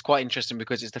it's quite interesting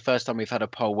because it's the first time we've had a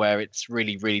poll where it's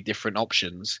really, really different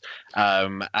options,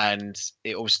 and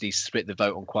it obviously split the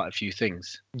vote on quite a few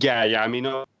things. Yeah. I mean,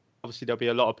 obviously there'll be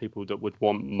a lot of people that would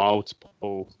want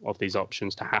multiple of these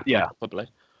options to happen. Yeah. Probably.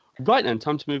 Right then,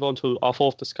 time to move on to our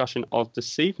fourth discussion of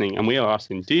this evening, and we are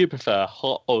asking: do you prefer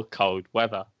hot or cold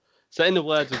weather? So, in the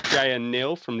words of Jay and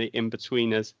Neil from the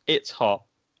In-Betweeners, it's hot,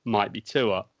 might be too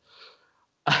hot.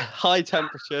 High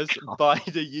temperatures by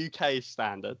the UK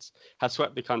standards have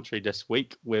swept the country this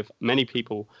week, with many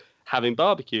people having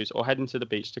barbecues or heading to the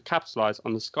beach to capitalise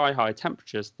on the sky-high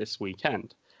temperatures this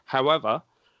weekend. However,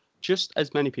 just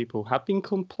as many people have been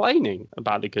complaining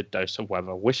about the good dose of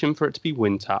weather, wishing for it to be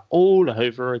winter all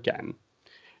over again.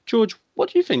 George,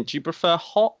 what do you think? Do you prefer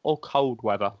hot or cold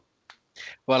weather?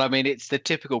 Well, I mean, it's the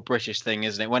typical British thing,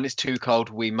 isn't it? When it's too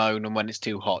cold, we moan, and when it's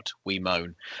too hot, we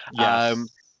moan. Yes.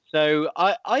 So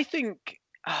I think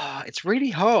it's really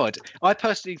hard. I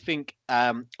personally think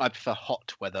I prefer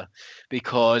hot weather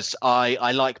because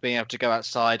I like being able to go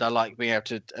outside. I like being able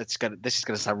to. This is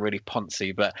going to sound really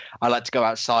poncy, but I like to go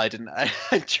outside and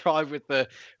drive with the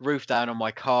roof down on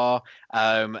my car.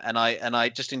 And I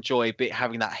just enjoy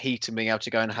having that heat and being able to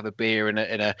go and have a beer in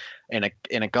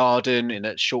a garden in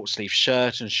a short sleeve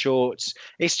shirt and shorts.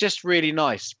 It's just really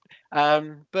nice.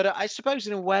 But I suppose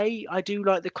in a way I do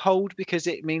like the cold because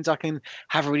it means I can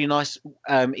have really nice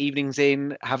evenings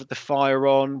in, have the fire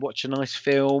on, watch a nice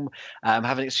film,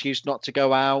 have an excuse not to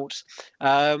go out.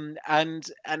 And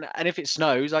if it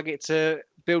snows, I get to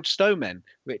build snowmen,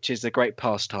 which is a great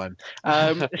pastime.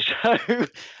 But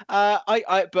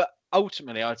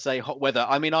ultimately, I'd say hot weather.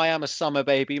 I mean, I am a summer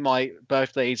baby. My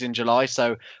birthday is in July,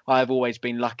 so I've always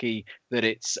been lucky that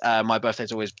it's my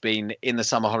birthday's always been in the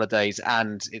summer holidays,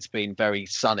 and it's been very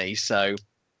sunny. So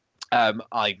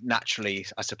I naturally,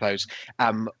 I suppose,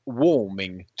 am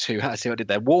warming to. I see what I did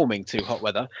there. Warming to hot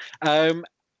weather.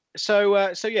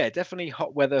 So yeah, definitely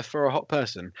hot weather for a hot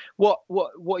person. What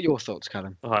are your thoughts,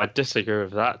 Callum? Oh, I disagree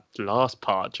with that last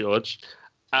part, George.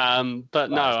 But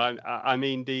no, I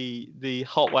mean the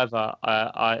hot weather.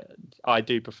 I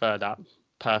do prefer that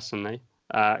personally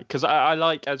because I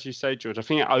like, as you say, George. I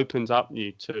think it opens up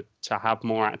you to have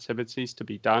more activities to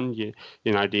be done. You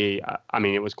know I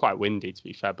mean, it was quite windy to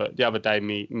be fair, but the other day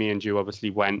me and you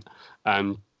obviously went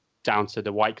down to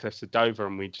the White Cliffs of Dover,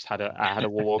 and we just had a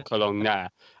walk along there.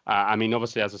 I mean,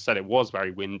 obviously, as I said, it was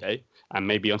very windy, and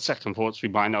maybe on second thoughts we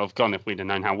might not have gone if we'd have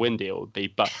known how windy it would be.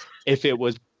 But if it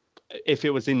was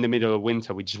in the middle of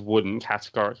winter, we just wouldn't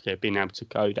categorically have been able to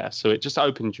go there. So it just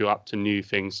opened you up to new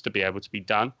things to be able to be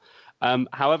done.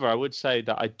 However, I would say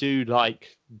that I do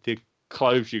like the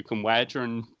clothes you can wear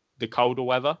during the colder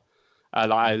weather.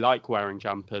 I like wearing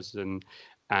jumpers and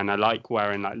I like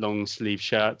wearing like long sleeve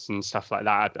shirts and stuff like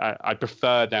that. I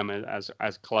prefer them as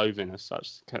clothing as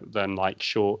such than like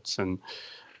shorts and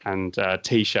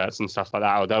t-shirts and stuff like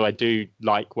that. Although I do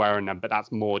like wearing them, but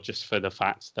that's more just for the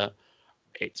fact that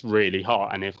it's really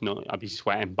hot, and if not, I'd be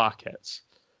sweating buckets.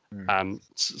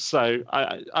 So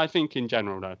I think in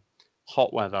general, though,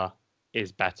 hot weather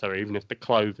is better, even if the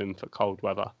clothing for cold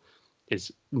weather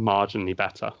is marginally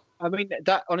better. I mean,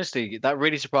 that honestly, that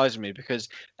really surprised me because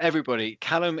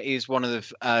Callum is one of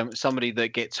the somebody that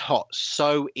gets hot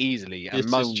so easily and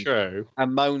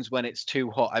moans when it's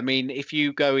too hot. I mean, if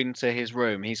you go into his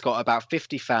room, he's got about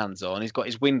 50 fans on. He's got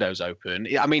his windows open.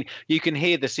 I mean, you can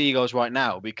hear the seagulls right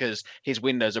now because his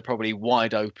windows are probably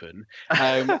wide open.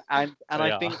 And I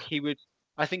think he would.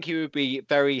 I think he would be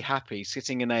very happy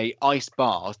sitting in a ice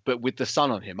bath, but with the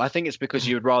sun on him. I think it's because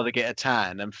you would rather get a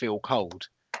tan and feel cold.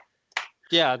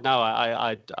 Yeah, no,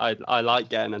 I like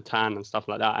getting a tan and stuff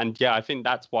like that. And yeah, I think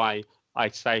that's why I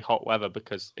say hot weather,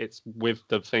 because it's with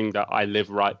the thing that I live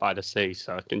right by the sea,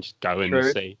 so I can just go in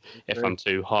the sea if I'm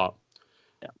too hot.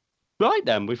 Yeah. Right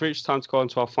then, we've reached time to go on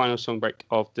to our final song break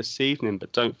of this evening,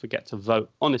 but don't forget to vote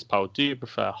on this poll. Do you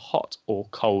prefer hot or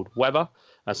cold weather?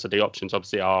 So the options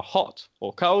obviously are hot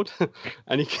or cold,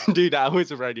 and you can do that at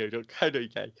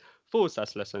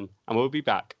wizardradio.co.uk/listen, and we'll be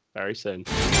back very soon.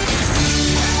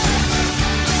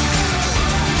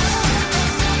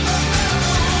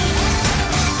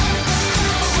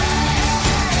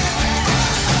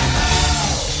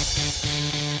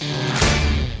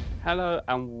 Hello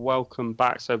and welcome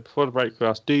back. So before the break, we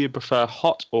asked, do you prefer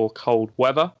hot or cold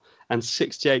weather? And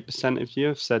 68% of you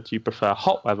have said you prefer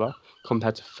hot weather,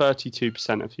 compared to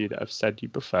 32% of you that have said you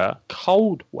prefer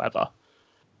cold weather.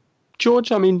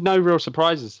 George, I mean, no real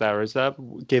surprises there, is there?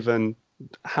 Given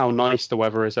how nice the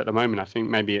weather is at the moment, I think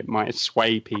maybe it might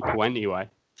sway people anyway.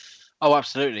 Oh,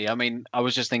 absolutely. I mean, I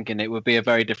was just thinking it would be a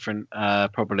very different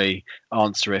probably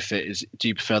answer if it is, do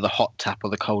you prefer the hot tap or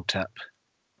the cold tap?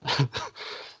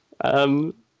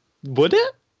 Would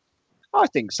it? I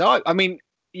think so. I mean,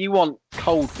 you want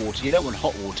cold water. You don't want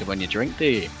hot water when you drink, do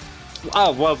you?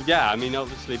 Oh, well, yeah, I mean,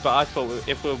 obviously, but I thought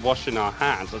if we're washing our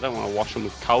hands, I don't want to wash them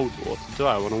with cold water, do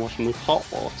I? I want to wash them with hot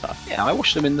water. Yeah, I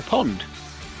wash them in the pond.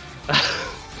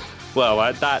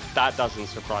 Well, that doesn't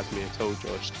surprise me at all,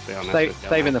 George, to be honest with you.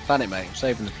 Saving the planet, mate.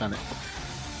 Saving the planet.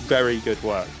 Very good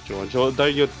work, George. Although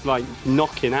you're, like,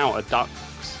 knocking out a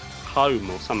duck's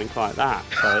home or something like that.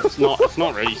 So it's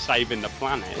not really saving the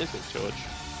planet, is it, George?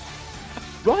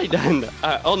 Right then,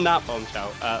 on that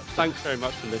bombshell, thanks very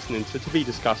much for listening to Be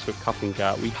Discussed with Cup and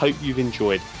Gert. We hope you've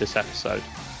enjoyed this episode.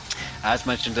 As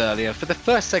mentioned earlier, for the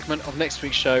first segment of next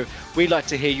week's show, we'd like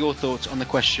to hear your thoughts on the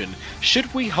question: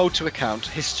 should we hold to account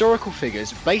historical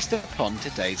figures based upon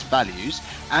today's values,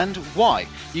 and why?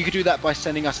 You could do that by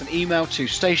sending us an email to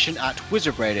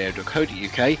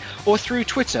station@wizardradio.co.uk or through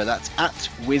Twitter, that's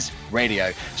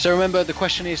 @wizradio. So remember, the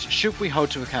question is, should we hold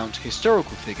to account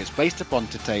historical figures based upon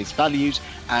today's values,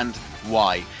 and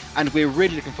why? And we're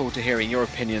really looking forward to hearing your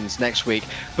opinions next week.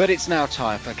 But it's now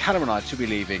time for Callum and I to be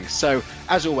leaving. So,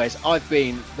 as always, I've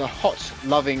been the hot,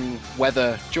 loving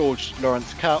weather George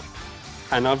Lawrence Cup.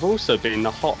 And I've also been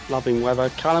the hot, loving weather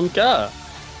Callum Gert.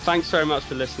 Thanks very much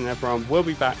for listening, everyone. We'll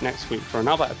be back next week for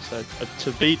another episode of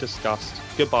To Be Discussed.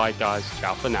 Goodbye, guys.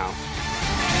 Ciao for now.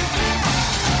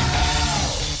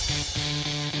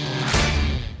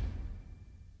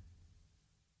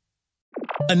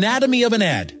 Anatomy of an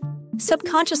ad.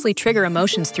 Subconsciously trigger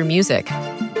emotions through music.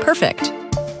 Perfect.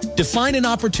 Define an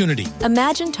opportunity.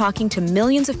 Imagine talking to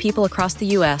millions of people across the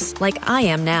U.S. like I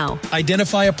am now.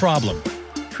 Identify a problem.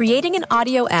 Creating an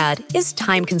audio ad is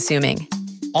time-consuming.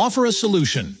 Offer a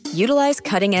solution. Utilize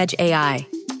cutting-edge AI.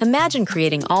 Imagine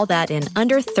creating all that in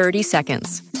under 30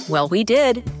 seconds. Well, we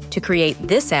did to create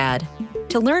this ad.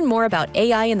 To learn more about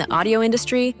AI in the audio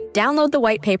industry, download the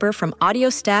white paper from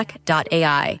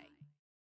audiostack.ai.